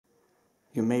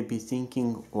You may be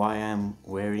thinking why I'm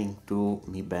wearing two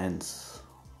Mi Bands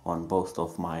on both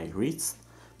of my wrists,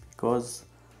 because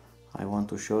I want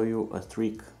to show you a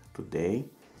trick today.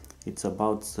 It's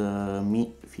about the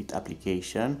Mi Fit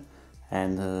application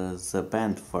and the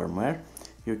band firmware.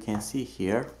 You can see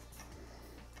here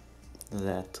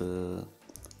that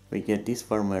we get this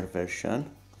firmware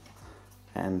version,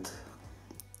 and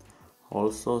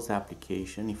also the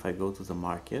application, if I go to the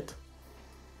market,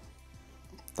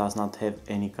 does not have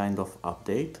any kind of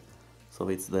update, so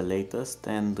it's the latest,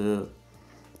 and the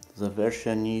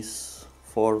version is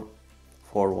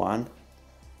 441,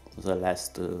 the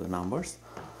last numbers,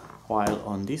 while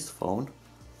on this phone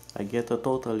I get a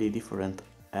totally different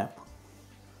app.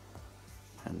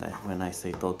 And when I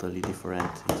say totally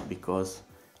different, it's because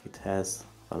it has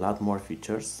a lot more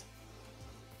features.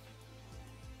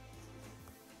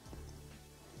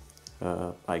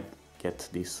 I get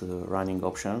this running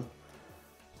option,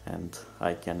 and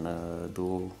I can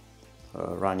do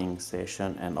a running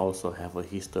session and also have a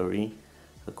history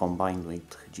combined with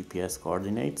GPS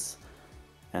coordinates,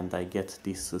 and I get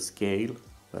this scale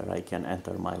where I can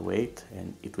enter my weight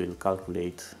and it will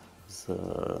calculate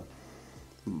the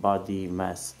body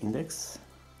mass index,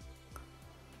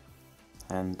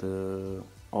 and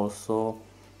also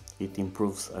it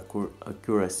improves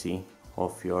accuracy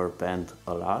of your band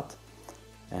a lot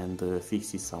and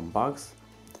fixes some bugs.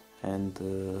 And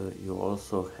you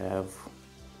also have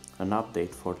an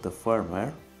update for the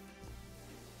firmware.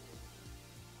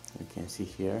 You can see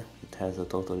here it has a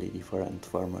totally different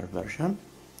firmware version,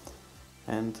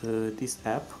 and this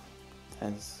app,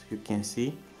 as you can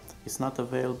see, is not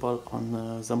available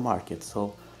on the market.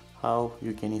 So how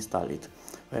you can install it?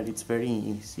 Well, it's very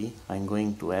easy. I'm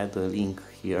going to add a link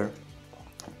here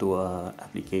to an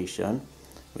application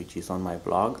which is on my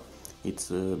blog.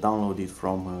 It's downloaded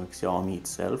from Xiaomi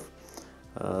itself.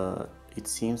 It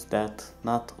seems that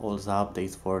not all the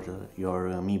updates for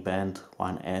your Mi Band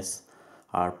 1S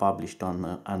are published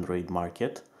on Android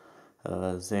market.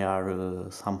 They are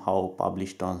somehow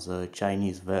published on the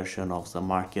Chinese version of the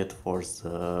market for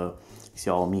the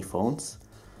Xiaomi phones,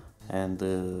 and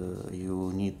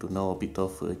you need to know a bit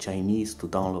of Chinese to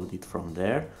download it from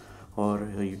there, or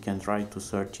you can try to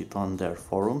search it on their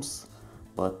forums,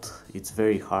 but it's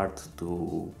very hard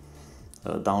to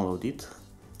download it.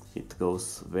 It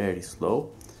goes very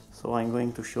slow. So I'm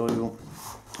going to show you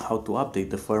how to update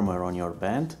the firmware on your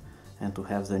band and to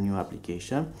have the new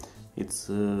application. It's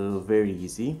very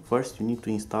easy. First you need to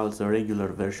install the regular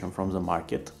version from the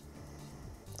market.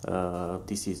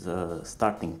 This is the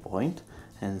starting point,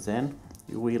 and then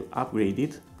you will upgrade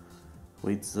it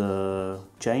with the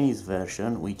Chinese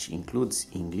version, which includes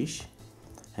English,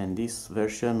 and this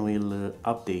version will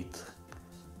update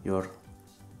your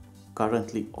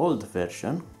currently old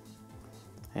version,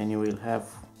 and you will have,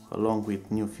 along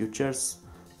with new features,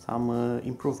 some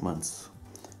improvements.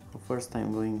 First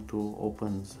I'm going to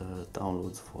open the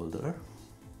downloads folder,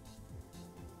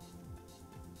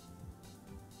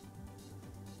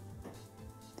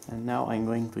 and now I'm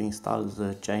going to install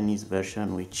the Chinese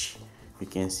version, which you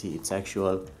can see it's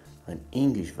actually an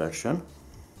English version,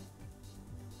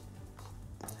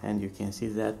 and you can see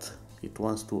that it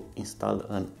wants to install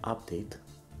an update.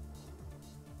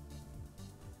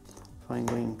 So I'm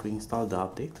going to install the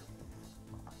update.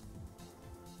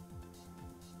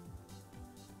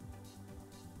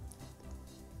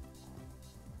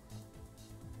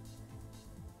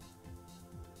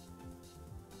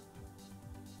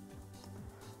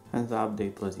 And the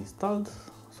update was installed,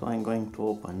 so I'm going to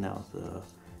open now the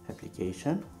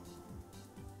application.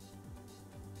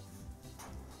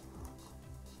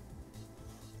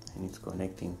 And it's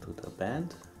connecting to the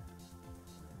band.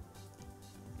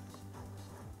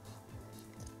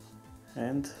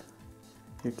 And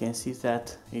you can see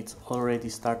that it's already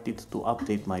started to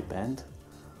update my band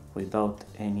without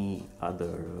any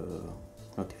other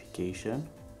notification.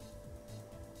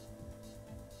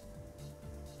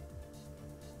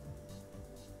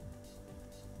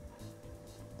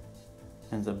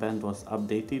 And the band was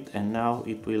updated, and now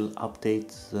it will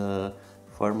update the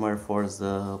firmware for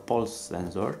the pulse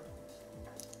sensor,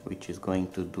 which is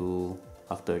going to do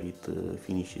after it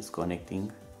finishes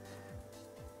connecting.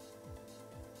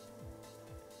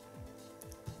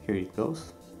 Here it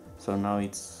goes. So now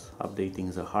it's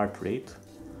updating the heart rate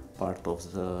part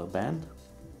of the band.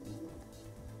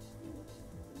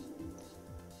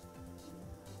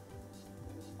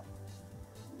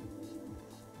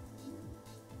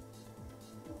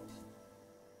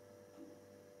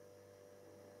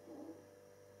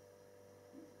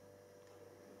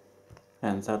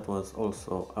 And that was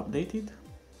also updated.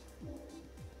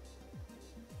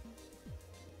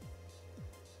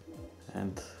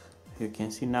 And you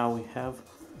can see now we have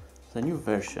the new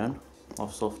version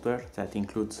of software that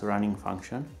includes running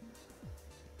function.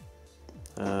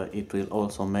 It will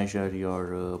also measure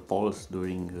your pulse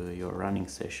during your running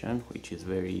session, which is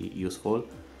very useful,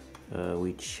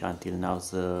 which until now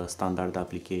the standard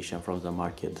application from the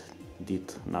market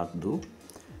did not do.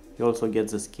 You also get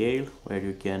the scale where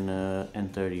you can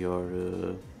enter your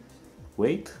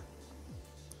weight,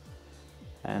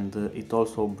 and it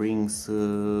also brings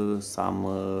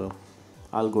some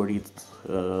algorithm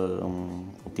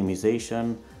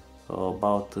optimization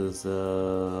about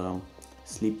the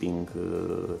sleeping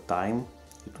time.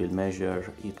 It will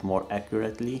measure it more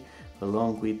accurately,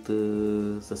 along with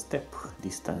the step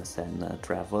distance and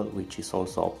travel, which is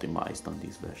also optimized on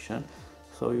this version.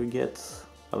 So you get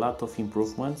a lot of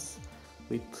improvements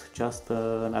with just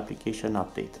an application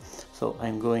update. So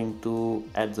I'm going to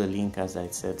add the link, as I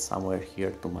said, somewhere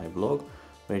here to my blog,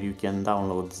 where you can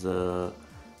download the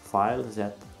file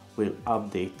that will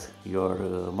update your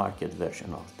market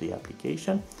version of the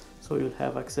application, so you'll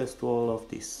have access to all of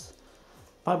this.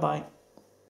 Bye bye.